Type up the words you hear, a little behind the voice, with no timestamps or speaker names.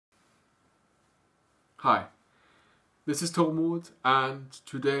Hi, this is Tormod, and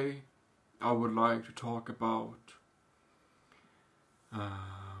today I would like to talk about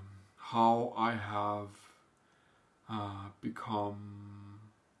how I have how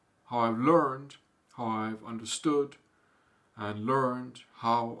I've learned, how I've understood and learned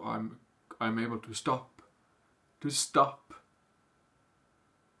how I'm able to stop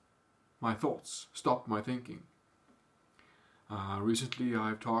my thoughts, stop my thinking. Recently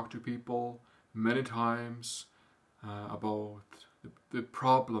I've talked to people many times about the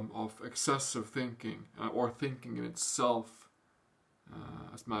problem of excessive thinking or thinking in itself.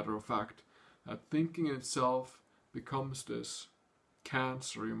 As a matter of fact, that thinking in itself becomes this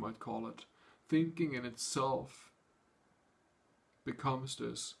cancer, you might call it. Thinking in itself becomes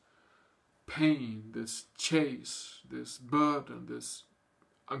this pain, this chase, this burden, this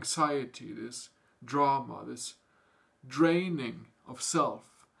anxiety, this drama, this draining of self.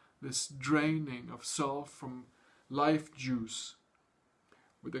 This draining of self from life juice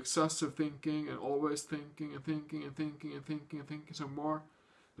with excessive thinking and always thinking and thinking and thinking and thinking and thinking some more.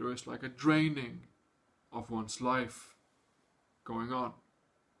 There is like a draining of one's life going on.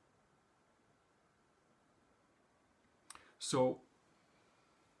 So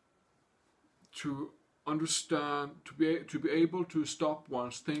to understand, to be able to stop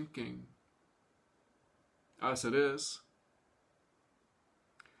one's thinking as it is,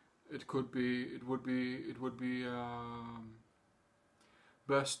 it would be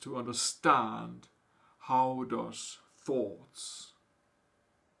best to understand how does thoughts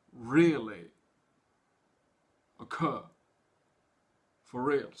really occur for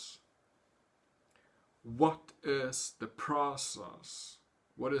reals. What is the process?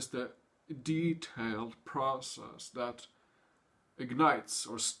 What is the detailed process that ignites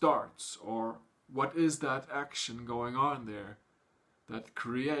or starts, or what is that action going on there that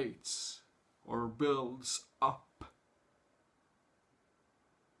creates or builds up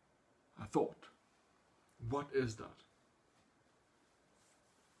a thought? What is that?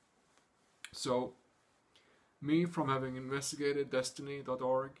 So, me, from having investigated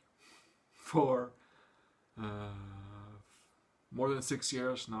destiny.org for more than 6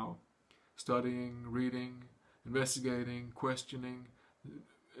 years now, studying, reading, investigating, questioning,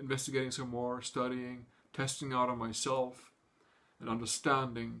 investigating some more, studying, testing out on myself, and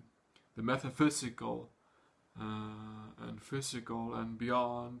understanding the metaphysical and physical and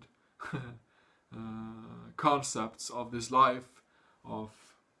beyond concepts of this life, of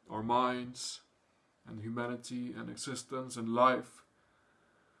our minds and humanity and existence and life.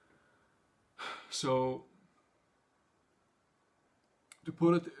 So, to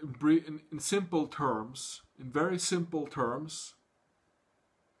put it in simple terms, in very simple terms,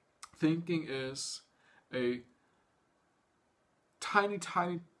 thinking is a tiny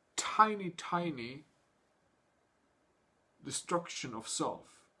destruction of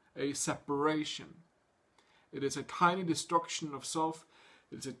self, a separation. It is a tiny destruction of self.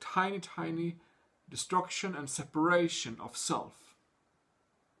 It is a tiny destruction and separation of self.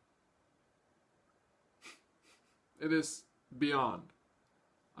 It is beyond.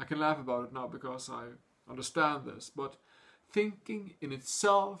 I can laugh about it now because I understand this, but thinking in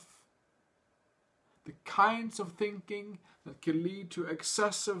itself, the kinds of thinking that can lead to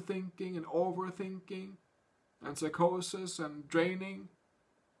excessive thinking and overthinking and psychosis and draining,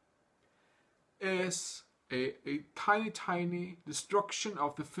 is a tiny destruction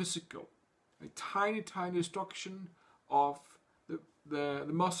of the physical, a tiny destruction of the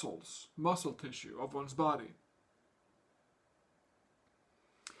muscle tissue of one's body.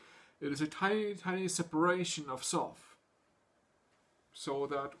 It is a tiny separation of self, so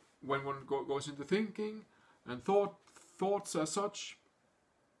that when one goes into thinking and thoughts as such,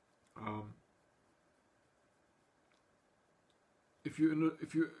 if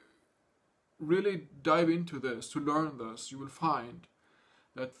you really dive into this, to learn this, you will find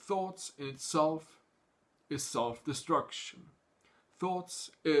that thoughts in itself is self-destruction.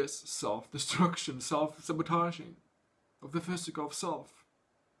 Thoughts is self-destruction, self-sabotaging of the physical of self.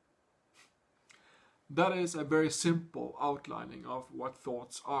 That is a very simple outlining of what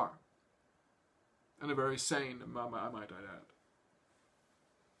thoughts are. And a very sane, I might add.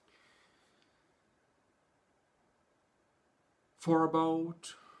 For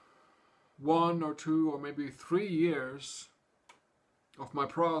about 1 or 2 or maybe 3 years of my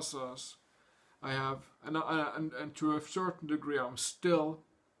process, I have, and to a certain degree, I'm still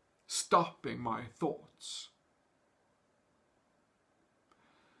stopping my thoughts.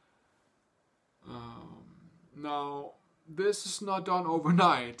 Now, this is not done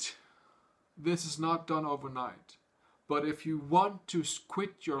overnight. But if you want to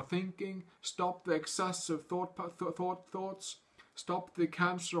quit your thinking, stop the excessive thoughts, stop the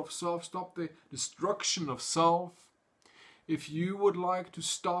cancer of self, stop the destruction of self. If you would like to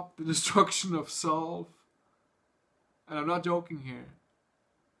stop the destruction of self, and I'm not joking here,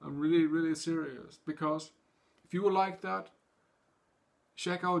 I'm really, really serious, because if you would like that,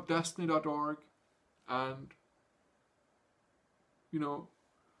 check out destiny.org and,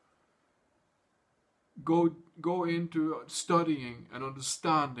 go into studying and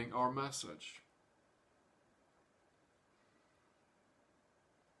understanding our message.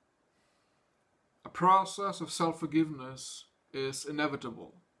 A process of self-forgiveness is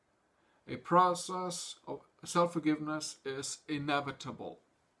inevitable. A process of self-forgiveness is inevitable.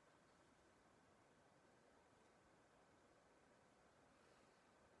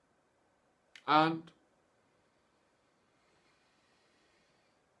 And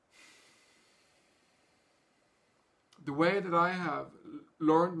the way that I have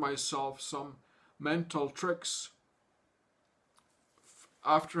learned myself some mental tricks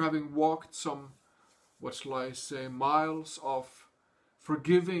after having walked some, what shall I say, miles of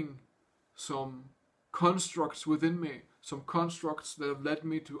forgiving some constructs within me, some constructs that have led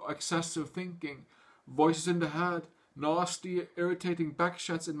me to excessive thinking, voices in the head, nasty, irritating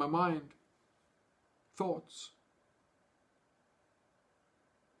backshots in my mind, thoughts.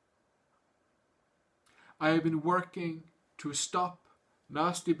 I have been working to stop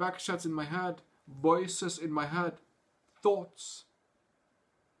nasty backshots in my head, voices in my head, thoughts.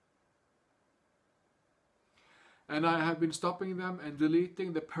 And I have been stopping them and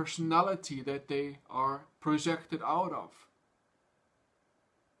deleting the personality that they are projected out of.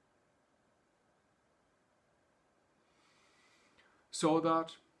 So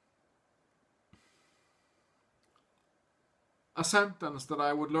that a sentence that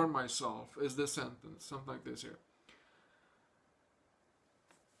I would learn myself is this sentence, something like this here.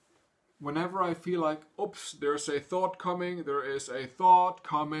 Whenever I feel like, oops, there's a thought coming, there is a thought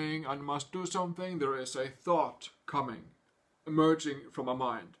coming, I must do something, there is a thought coming, emerging from my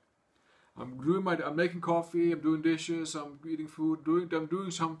mind. I'm making coffee, I'm doing dishes, I'm eating food, I'm doing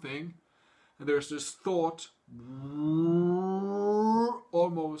something, and there's this thought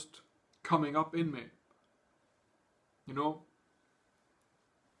almost coming up in me.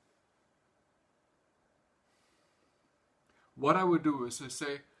 What I would do is I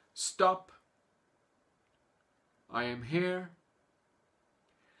say, stop, I am here,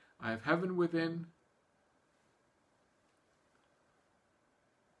 I have heaven within,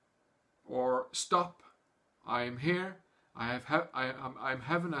 or stop, I am here, I'm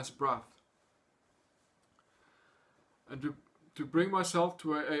heaven as breath. And to bring myself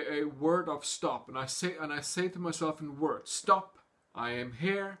to a word of stop, and I say to myself in words, stop, I am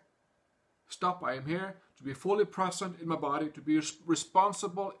here, stop, I am here, to be fully present in my body, to be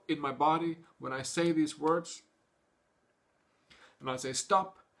responsible in my body when I say these words. And I say,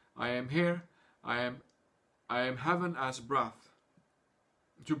 stop, I am here, I am heaven as breath.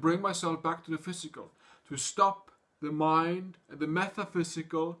 To bring myself back to the physical, to stop the mind and the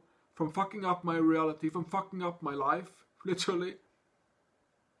metaphysical from fucking up my reality, from fucking up my life, literally.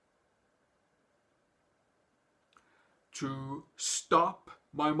 To stop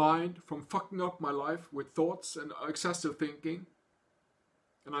my mind from fucking up my life with thoughts and excessive thinking.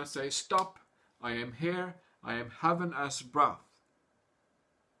 And I say, stop, I am here, I am heaven as breath.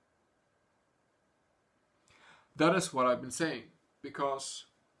 That is what I've been saying, because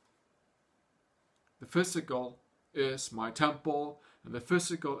the physical is my temple, and the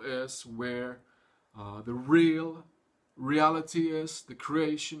physical is where the real reality is, the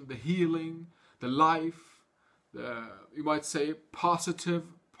creation, the healing, the life, you might say positive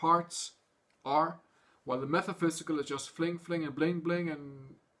parts are, while the metaphysical is just fling fling and bling bling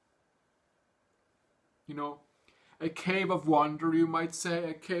and a cave of wonder, you might say,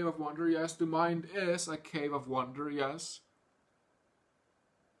 a cave of wonder. Yes, the mind is a cave of wonder, yes,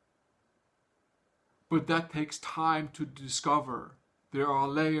 but that takes time to discover. There are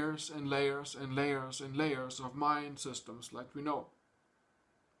layers and layers and layers and layers of mind systems, like we know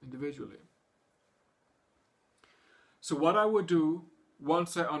individually. So what I would do,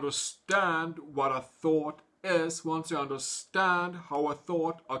 once I understand what a thought is, once I understand how a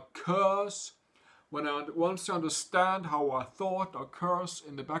thought occurs, once I understand how a thought occurs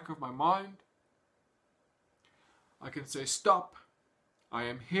in the back of my mind, I can say, stop, I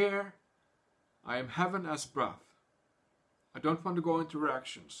am here, I am heaven as breath. I don't want to go into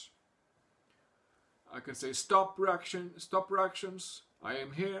reactions. I can say, stop reactions, I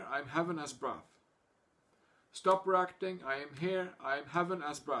am here, I am heaven as breath. Stop reacting, I am here, I am heaven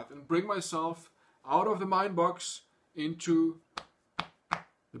as breath. And bring myself out of the mind box into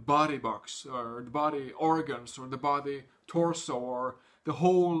the body box, or the body organs, or the body torso, or the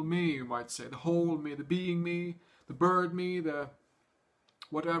whole me, you might say. The whole me, the being me, the bird me, the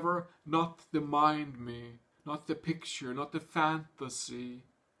whatever, not the mind me, not the picture, not the fantasy,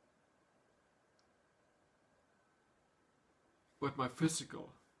 but my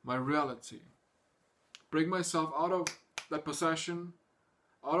physical, my reality. Bring myself out of that possession,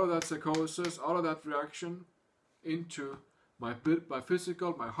 out of that psychosis, out of that reaction, into my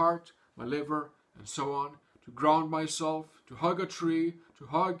physical, my heart, my liver, and so on, to ground myself, to hug a tree, to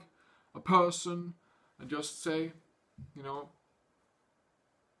hug a person, and just say, you know,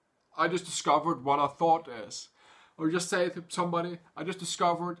 I just discovered what a thought is. Or just say to somebody, I just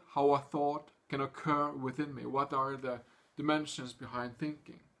discovered how a thought can occur within me. What are the dimensions behind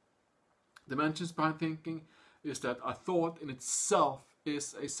thinking? Dimensions behind thinking is that a thought in itself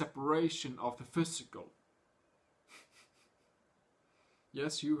is a separation of the physical.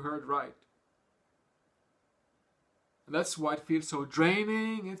 Yes, you heard right. And that's why it feels so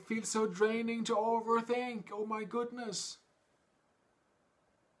draining. It feels so draining to overthink. Oh my goodness.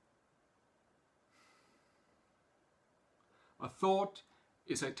 A thought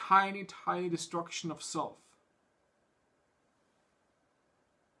is a tiny, tiny destruction of self.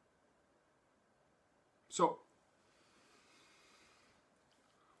 So,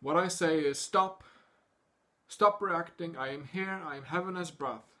 what I say is stop. Stop reacting. I am here. I am heaven as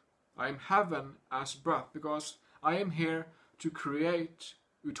breath. I am heaven as breath because I am here to create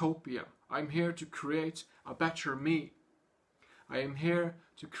utopia. I'm here to create a better me. I am here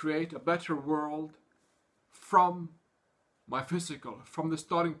to create a better world from my physical, from the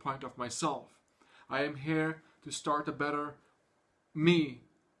starting point of myself. I am here to start a better me,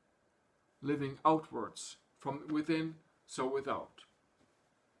 living outwards, from within, so without.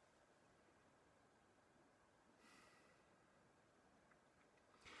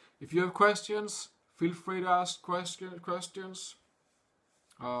 If you have questions, feel free to ask questions.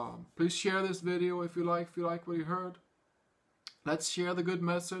 Please share this video if you like what you heard. Let's share the good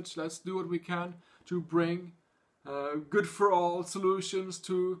message. Let's do what we can to bring good for all solutions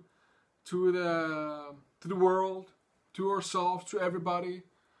to the world, to ourselves, to everybody.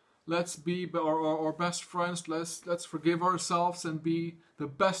 Let's be our best friends. Let's forgive ourselves and be the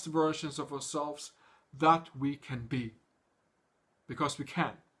best versions of ourselves that we can be, because we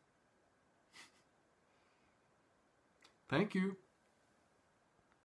can. Thank you.